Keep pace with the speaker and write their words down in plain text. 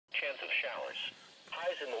chance of showers.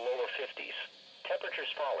 Highs in the lower 50s.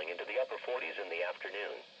 Temperatures falling into the upper 40s in the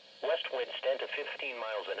afternoon. West winds 10 to 15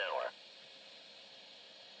 miles an hour.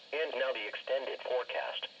 And now the extended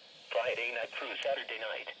forecast. Friday night through Saturday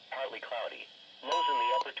night, partly cloudy. Lows in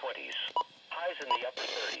the upper 20s. Highs in the upper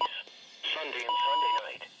 30s. Sunday and Sunday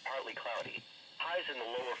night, partly cloudy. Highs in the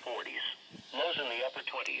lower 40s. Lows in the upper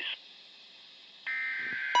 20s.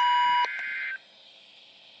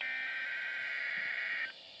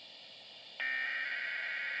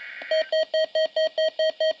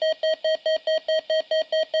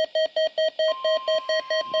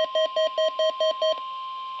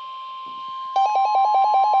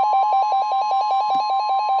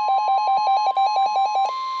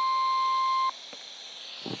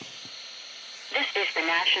 This is the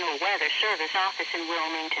National Weather Service office in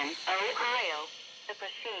Wilmington, Ohio. The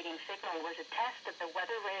preceding signal was a test of the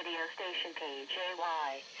weather radio station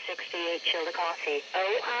KJY68 Chillicothe,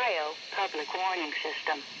 Ohio, public warning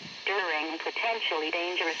system. During potentially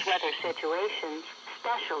dangerous weather situations,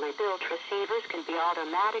 specially built receivers can be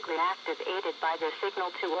automatically activated by the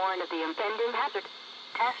signal to warn of the impending hazard.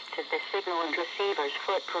 Tests of the signal and receiver's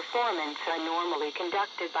foot performance are normally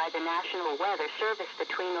conducted by the National Weather Service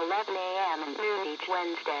between 11 a.m. and noon each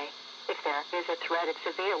Wednesday. If there is a threat of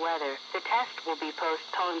severe weather, the test will be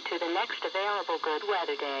postponed to the next available good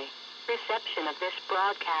weather day. Reception of this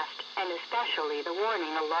broadcast, and especially the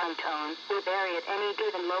warning alarm tone, will vary at any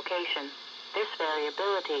given location. This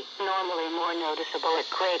variability, normally more noticeable at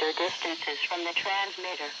greater distances from the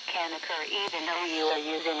transmitter, can occur even though you are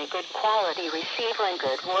using a good quality receiver in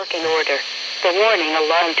good working order. The warning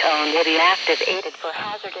alarm tone will be activated for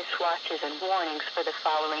hazardous watches and warnings for the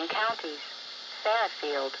following counties: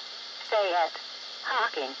 Fairfield, Fayette,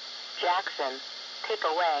 Hocking, Jackson,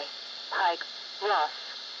 Pickaway, Pike, Ross,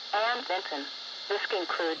 and Vinton. This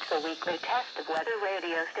concludes the weekly test of weather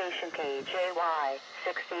radio station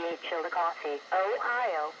KJY68 Chillicothe,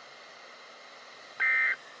 Ohio.